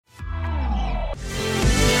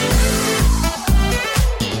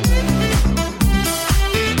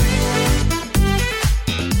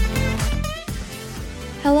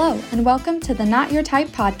and welcome to the Not Your Type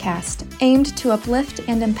podcast, aimed to uplift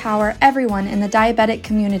and empower everyone in the diabetic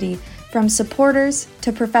community, from supporters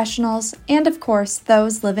to professionals, and of course,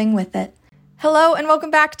 those living with it. Hello, and welcome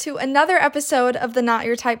back to another episode of the Not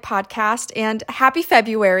Your Type podcast, and happy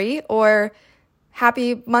February, or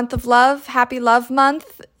happy month of love, happy love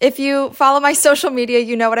month. If you follow my social media,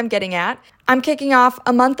 you know what I'm getting at. I'm kicking off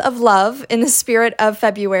a month of love in the spirit of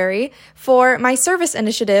February for my service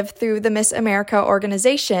initiative through the Miss America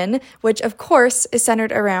organization, which of course is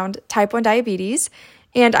centered around type 1 diabetes.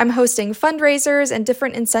 And I'm hosting fundraisers and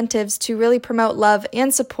different incentives to really promote love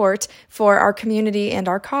and support for our community and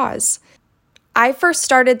our cause. I first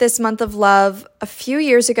started this month of love a few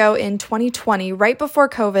years ago in 2020, right before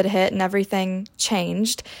COVID hit and everything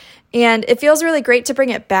changed. And it feels really great to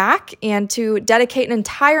bring it back and to dedicate an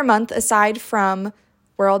entire month aside from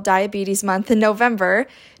World Diabetes Month in November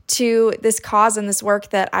to this cause and this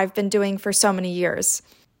work that I've been doing for so many years.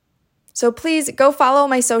 So please go follow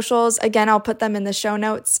my socials. Again, I'll put them in the show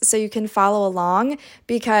notes so you can follow along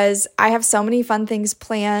because I have so many fun things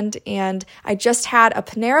planned, and I just had a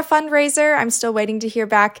Panera fundraiser. I'm still waiting to hear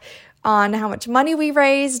back on how much money we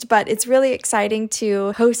raised, but it's really exciting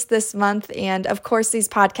to host this month. And of course, these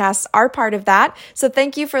podcasts are part of that. So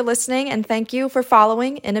thank you for listening and thank you for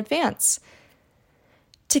following in advance.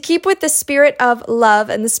 To keep with the spirit of love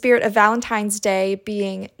and the spirit of Valentine's Day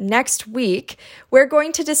being next week, we're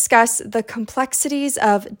going to discuss the complexities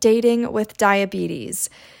of dating with diabetes.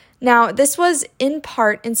 Now, this was in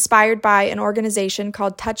part inspired by an organization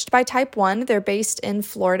called Touched by Type 1. They're based in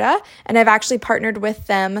Florida, and I've actually partnered with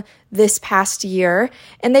them this past year.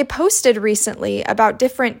 And they posted recently about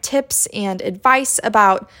different tips and advice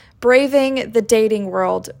about braving the dating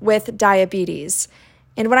world with diabetes.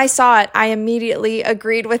 And when I saw it, I immediately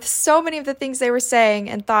agreed with so many of the things they were saying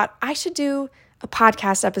and thought I should do a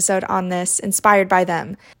podcast episode on this inspired by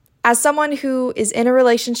them. As someone who is in a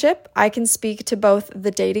relationship, I can speak to both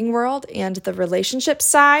the dating world and the relationship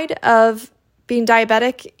side of being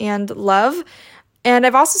diabetic and love. And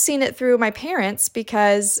I've also seen it through my parents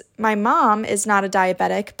because my mom is not a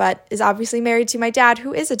diabetic, but is obviously married to my dad,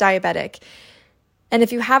 who is a diabetic. And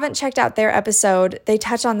if you haven't checked out their episode, they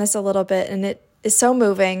touch on this a little bit, and it is so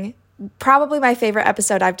moving. Probably my favorite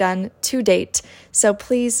episode I've done to date. So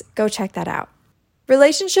please go check that out.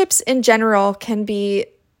 Relationships in general can be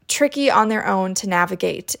tricky on their own to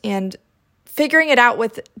navigate, and figuring it out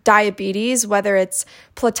with diabetes, whether it's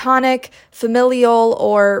platonic, familial,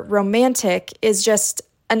 or romantic, is just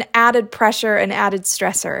an added pressure, an added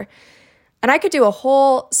stressor. And I could do a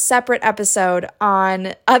whole separate episode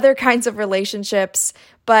on other kinds of relationships,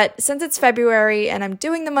 but since it's February and I'm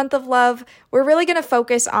doing the month of love, we're really going to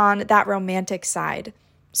focus on that romantic side.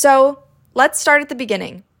 So let's start at the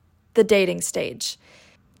beginning, the dating stage.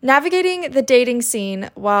 Navigating the dating scene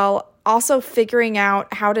while also figuring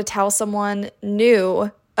out how to tell someone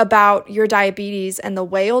new about your diabetes and the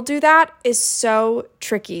way you'll do that is so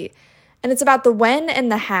tricky. And it's about the when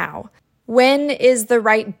and the how. When is the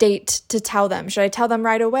right date to tell them? Should I tell them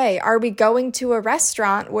right away? Are we going to a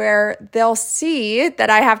restaurant where they'll see that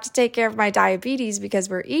I have to take care of my diabetes because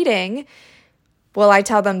we're eating? Will I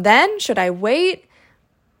tell them then? Should I wait?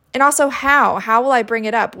 And also how? How will I bring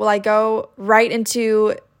it up? Will I go right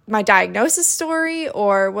into my diagnosis story,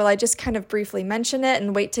 or will I just kind of briefly mention it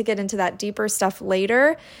and wait to get into that deeper stuff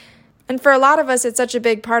later? And for a lot of us, it's such a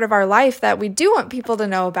big part of our life that we do want people to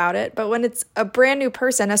know about it. But when it's a brand new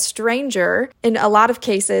person, a stranger, in a lot of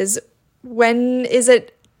cases, when is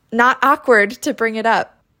it not awkward to bring it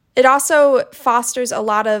up? It also fosters a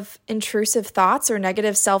lot of intrusive thoughts or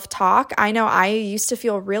negative self-talk. I know I used to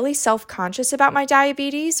feel really self-conscious about my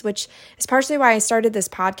diabetes, which is partially why I started this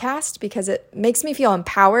podcast, because it makes me feel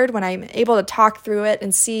empowered when I'm able to talk through it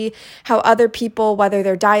and see how other people, whether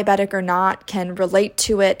they're diabetic or not, can relate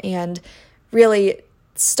to it and really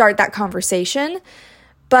start that conversation.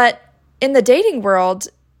 But in the dating world,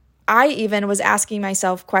 I even was asking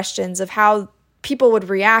myself questions of how people would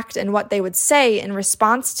react and what they would say in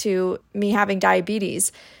response to me having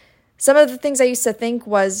diabetes. Some of the things I used to think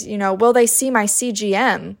was, will they see my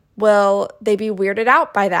CGM? Will they be weirded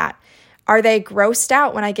out by that? Are they grossed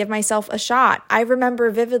out when I give myself a shot? I remember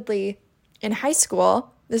vividly in high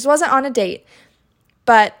school, this wasn't on a date,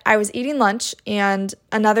 but I was eating lunch and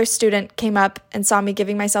another student came up and saw me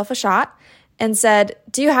giving myself a shot and said,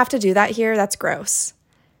 "Do you have to do that here? That's gross."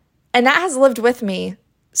 And that has lived with me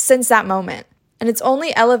since that moment. And it's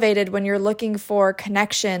only elevated when you're looking for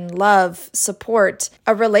connection, love, support,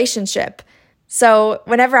 a relationship. So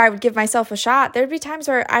whenever I would give myself a shot, there'd be times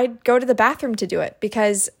where I'd go to the bathroom to do it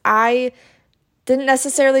because I didn't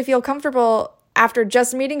necessarily feel comfortable after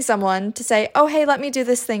just meeting someone to say, oh, hey, let me do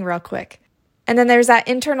this thing real quick. And then there's that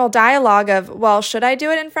internal dialogue of, well, should I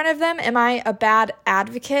do it in front of them? Am I a bad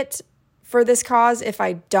advocate for this cause if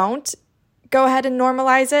I don't go ahead and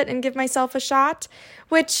normalize it and give myself a shot?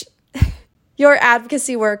 Which your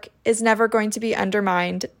advocacy work is never going to be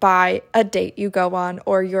undermined by a date you go on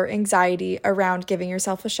or your anxiety around giving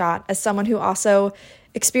yourself a shot. As someone who also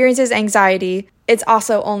experiences anxiety, it's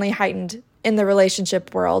also only heightened in the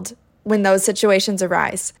relationship world when those situations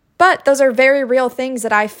arise. But those are very real things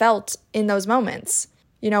that I felt in those moments.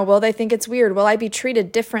 Will they think it's weird? Will I be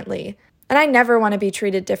treated differently? And I never want to be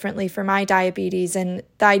treated differently for my diabetes. And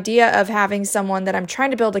the idea of having someone that I'm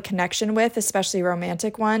trying to build a connection with, especially a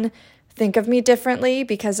romantic one, think of me differently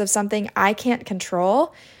because of something I can't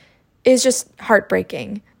control is just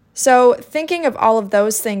heartbreaking. So thinking of all of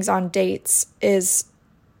those things on dates is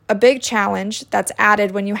a big challenge that's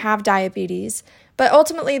added when you have diabetes. But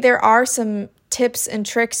ultimately, there are some tips and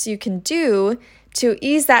tricks you can do to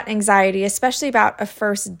ease that anxiety, especially about a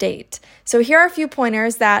first date. So here are a few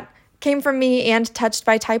pointers that came from me and touched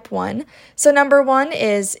by type 1. So number 1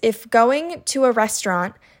 is, if going to a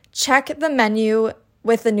restaurant, check the menu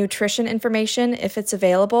with the nutrition information, if it's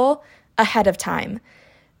available, ahead of time.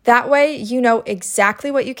 That way you know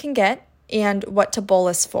exactly what you can get and what to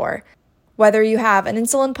bolus for. Whether you have an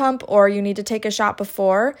insulin pump or you need to take a shot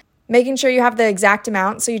before, making sure you have the exact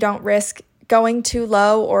amount so you don't risk going too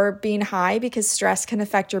low or being high, because stress can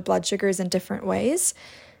affect your blood sugars in different ways.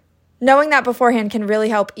 Knowing that beforehand can really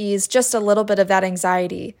help ease just a little bit of that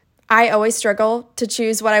anxiety. I always struggle to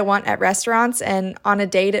choose what I want at restaurants, and on a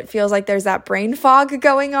date it feels like there's that brain fog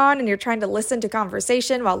going on and you're trying to listen to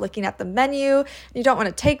conversation while looking at the menu. And you don't want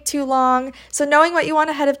to take too long. So knowing what you want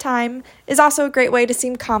ahead of time is also a great way to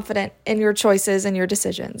seem confident in your choices and your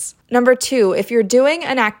decisions. Number 2, if you're doing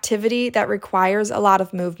an activity that requires a lot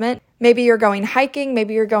of movement, maybe you're going hiking,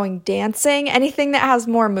 maybe you're going dancing, anything that has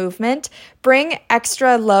more movement, bring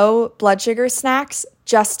extra low blood sugar snacks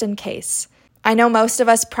just in case. I know most of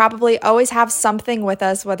us probably always have something with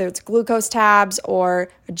us, whether it's glucose tabs or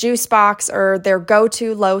a juice box or their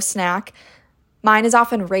go-to low snack. Mine is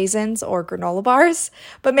often raisins or granola bars,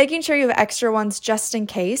 but making sure you have extra ones just in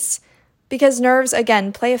case, because nerves,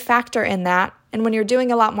 again, play a factor in that. And when you're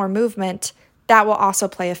doing a lot more movement, that will also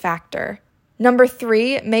play a factor. Number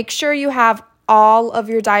 3, make sure you have all of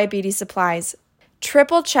your diabetes supplies.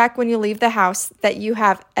 Triple check when you leave the house that you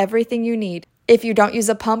have everything you need. If you don't use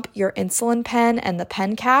a pump, your insulin pen and the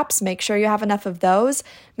pen caps, make sure you have enough of those.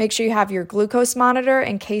 Make sure you have your glucose monitor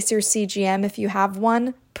in case your CGM, if you have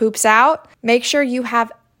one, poops out. Make sure you have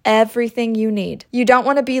everything you need. You don't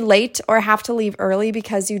want to be late or have to leave early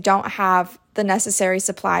because you don't have the necessary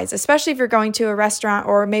supplies, especially if you're going to a restaurant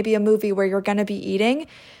or maybe a movie where you're going to be eating.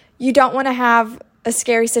 You don't want to have a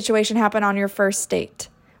scary situation happen on your first date,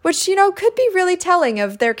 which, could be really telling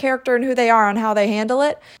of their character and who they are on how they handle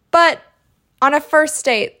it. But on a first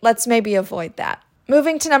date, let's maybe avoid that.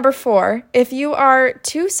 Moving to number 4, if you are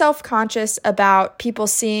too self-conscious about people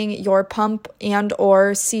seeing your pump and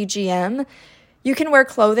or CGM, you can wear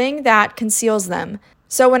clothing that conceals them.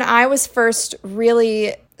 So when I was first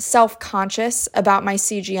really self-conscious about my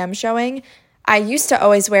CGM showing, I used to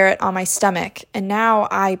always wear it on my stomach, and now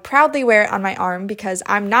I proudly wear it on my arm because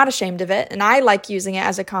I'm not ashamed of it, and I like using it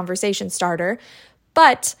as a conversation starter.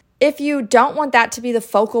 But if you don't want that to be the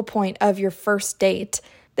focal point of your first date,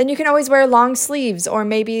 then you can always wear long sleeves or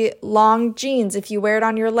maybe long jeans if you wear it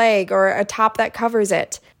on your leg, or a top that covers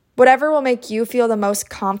it. Whatever will make you feel the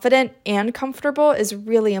most confident and comfortable is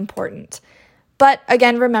really important. But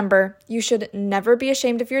again, remember, you should never be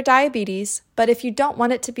ashamed of your diabetes, but if you don't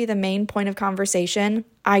want it to be the main point of conversation,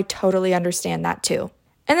 I totally understand that too.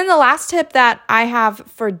 And then the last tip that I have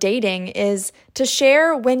for dating is to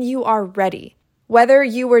share when you are ready. Whether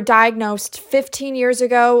you were diagnosed 15 years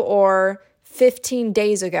ago or 15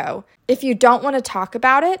 days ago, if you don't want to talk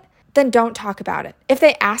about it, then don't talk about it. If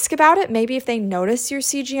they ask about it, maybe if they notice your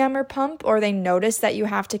CGM or pump, or they notice that you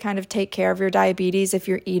have to kind of take care of your diabetes if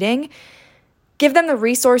you're eating, give them the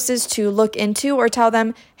resources to look into, or tell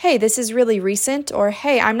them, hey, this is really recent, or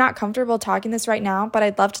hey, I'm not comfortable talking this right now, but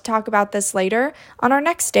I'd love to talk about this later on our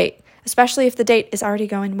next date, especially if the date is already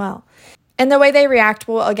going well. And the way they react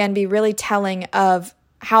will, again, be really telling of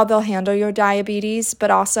how they'll handle your diabetes, but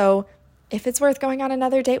also if it's worth going on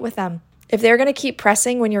another date with them. If they're going to keep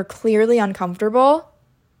pressing when you're clearly uncomfortable,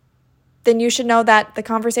 then you should know that the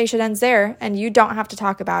conversation ends there and you don't have to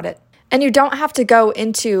talk about it. And you don't have to go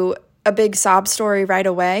into a big sob story right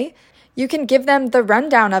away. You can give them the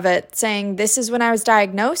rundown of it, saying, this is when I was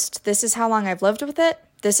diagnosed, this is how long I've lived with it,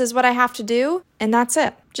 this is what I have to do, and that's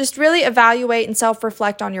it. Just really evaluate and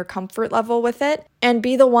self-reflect on your comfort level with it and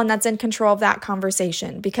be the one that's in control of that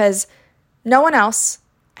conversation, because no one else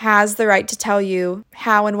has the right to tell you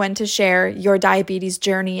how and when to share your diabetes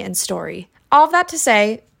journey and story. All of that to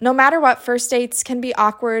say, no matter what, first dates can be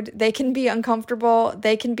awkward, they can be uncomfortable,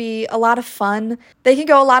 they can be a lot of fun, they can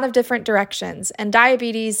go a lot of different directions, and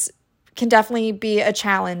diabetes can definitely be a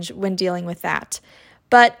challenge when dealing with that.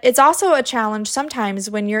 But it's also a challenge sometimes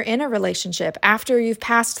when you're in a relationship, after you've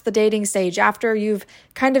passed the dating stage, after you've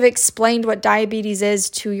kind of explained what diabetes is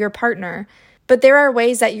to your partner. But there are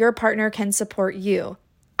ways that your partner can support you.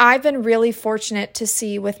 I've been really fortunate to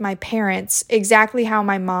see with my parents exactly how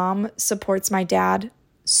my mom supports my dad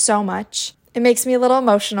so much. It makes me a little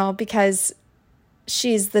emotional because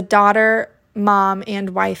she's the daughter, mom, and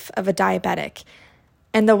wife of a diabetic.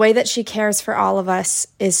 And the way that she cares for all of us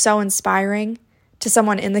is so inspiring to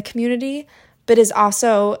someone in the community, but is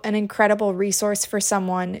also an incredible resource for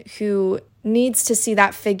someone who needs to see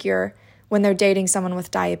that figure when they're dating someone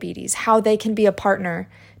with diabetes, how they can be a partner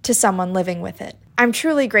to someone living with it. I'm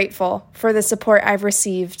truly grateful for the support I've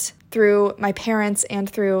received through my parents and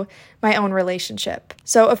through my own relationship.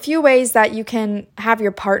 So a few ways that you can have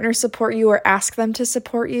your partner support you or ask them to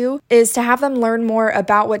support you is to have them learn more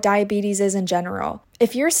about what diabetes is in general.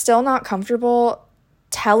 If you're still not comfortable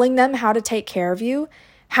telling them how to take care of you,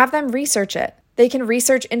 have them research it. They can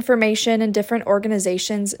research information in different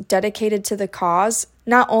organizations dedicated to the cause,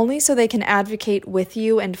 not only so they can advocate with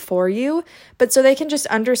you and for you, but so they can just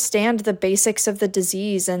understand the basics of the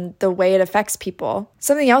disease and the way it affects people.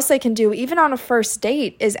 Something else they can do, even on a first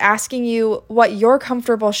date, is asking you what you're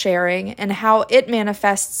comfortable sharing and how it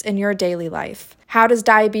manifests in your daily life. How does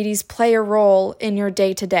diabetes play a role in your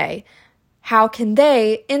day-to-day? How can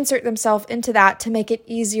they insert themselves into that to make it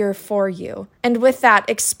easier for you? And with that,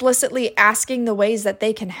 explicitly asking the ways that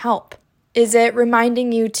they can help. Is it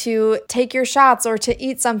reminding you to take your shots or to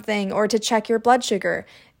eat something or to check your blood sugar?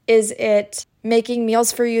 Is it making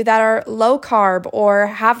meals for you that are low carb or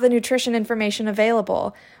have the nutrition information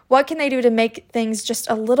available? What can they do to make things just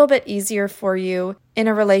a little bit easier for you in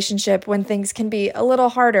a relationship when things can be a little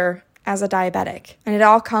harder as a diabetic? And it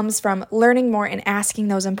all comes from learning more and asking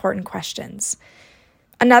those important questions.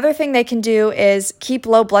 Another thing they can do is keep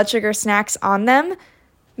low blood sugar snacks on them,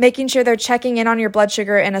 making sure they're checking in on your blood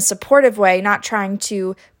sugar in a supportive way, not trying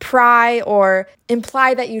to pry or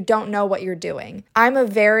imply that you don't know what you're doing. I'm a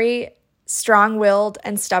very strong-willed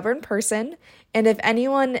and stubborn person, and if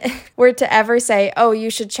anyone were to ever say, oh, you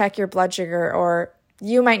should check your blood sugar, or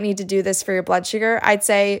you might need to do this for your blood sugar, I'd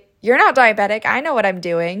say, you're not diabetic, I know what I'm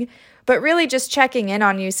doing. But really just checking in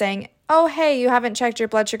on you, saying, oh, hey, you haven't checked your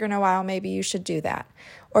blood sugar in a while, maybe you should do that.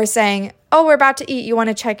 Or saying, oh, we're about to eat, you want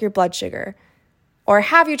to check your blood sugar. Or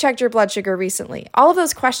have you checked your blood sugar recently? All of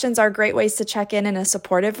those questions are great ways to check in a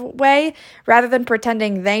supportive way, rather than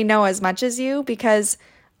pretending they know as much as you, because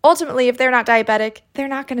ultimately, if they're not diabetic, they're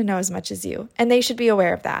not going to know as much as you, and they should be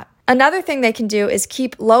aware of that. Another thing they can do is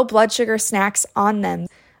keep low blood sugar snacks on them.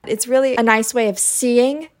 It's really a nice way of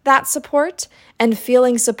seeing that support and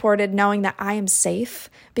feeling supported, knowing that I am safe,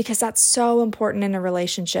 because that's so important in a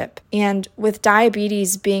relationship. And with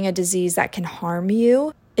diabetes being a disease that can harm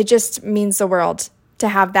you, it just means the world to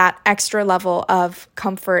have that extra level of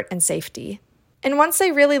comfort and safety. And once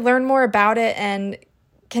they really learn more about it and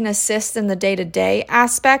can assist in the day-to-day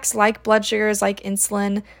aspects like blood sugars, like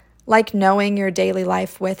insulin, like knowing your daily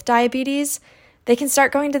life with diabetes, they can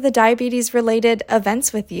start going to the diabetes-related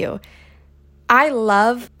events with you. I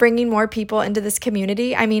love bringing more people into this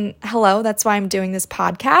community. I mean, hello, that's why I'm doing this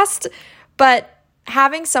podcast. But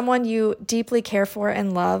having someone you deeply care for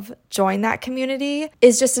and love join that community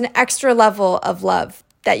is just an extra level of love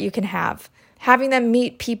that you can have. Having them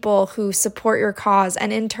meet people who support your cause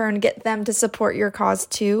and in turn get them to support your cause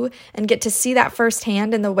too and get to see that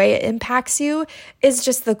firsthand and the way it impacts you is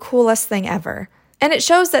just the coolest thing ever. And it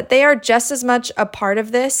shows that they are just as much a part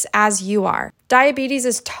of this as you are. Diabetes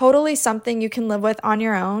is totally something you can live with on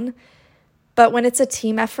your own, but when it's a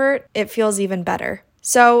team effort, it feels even better.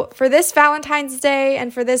 So for this Valentine's Day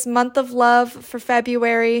and for this month of love for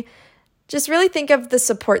February, just really think of the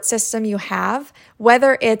support system you have,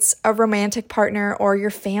 whether it's a romantic partner or your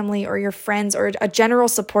family or your friends or a general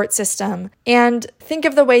support system, and think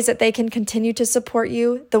of the ways that they can continue to support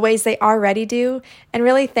you, the ways they already do, and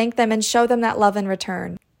really thank them and show them that love in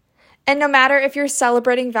return. And no matter if you're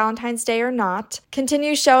celebrating Valentine's Day or not,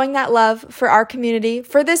 continue showing that love for our community,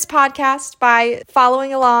 for this podcast, by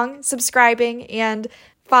following along, subscribing, and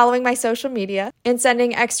following my social media, and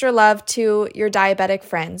sending extra love to your diabetic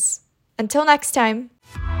friends. Until next time.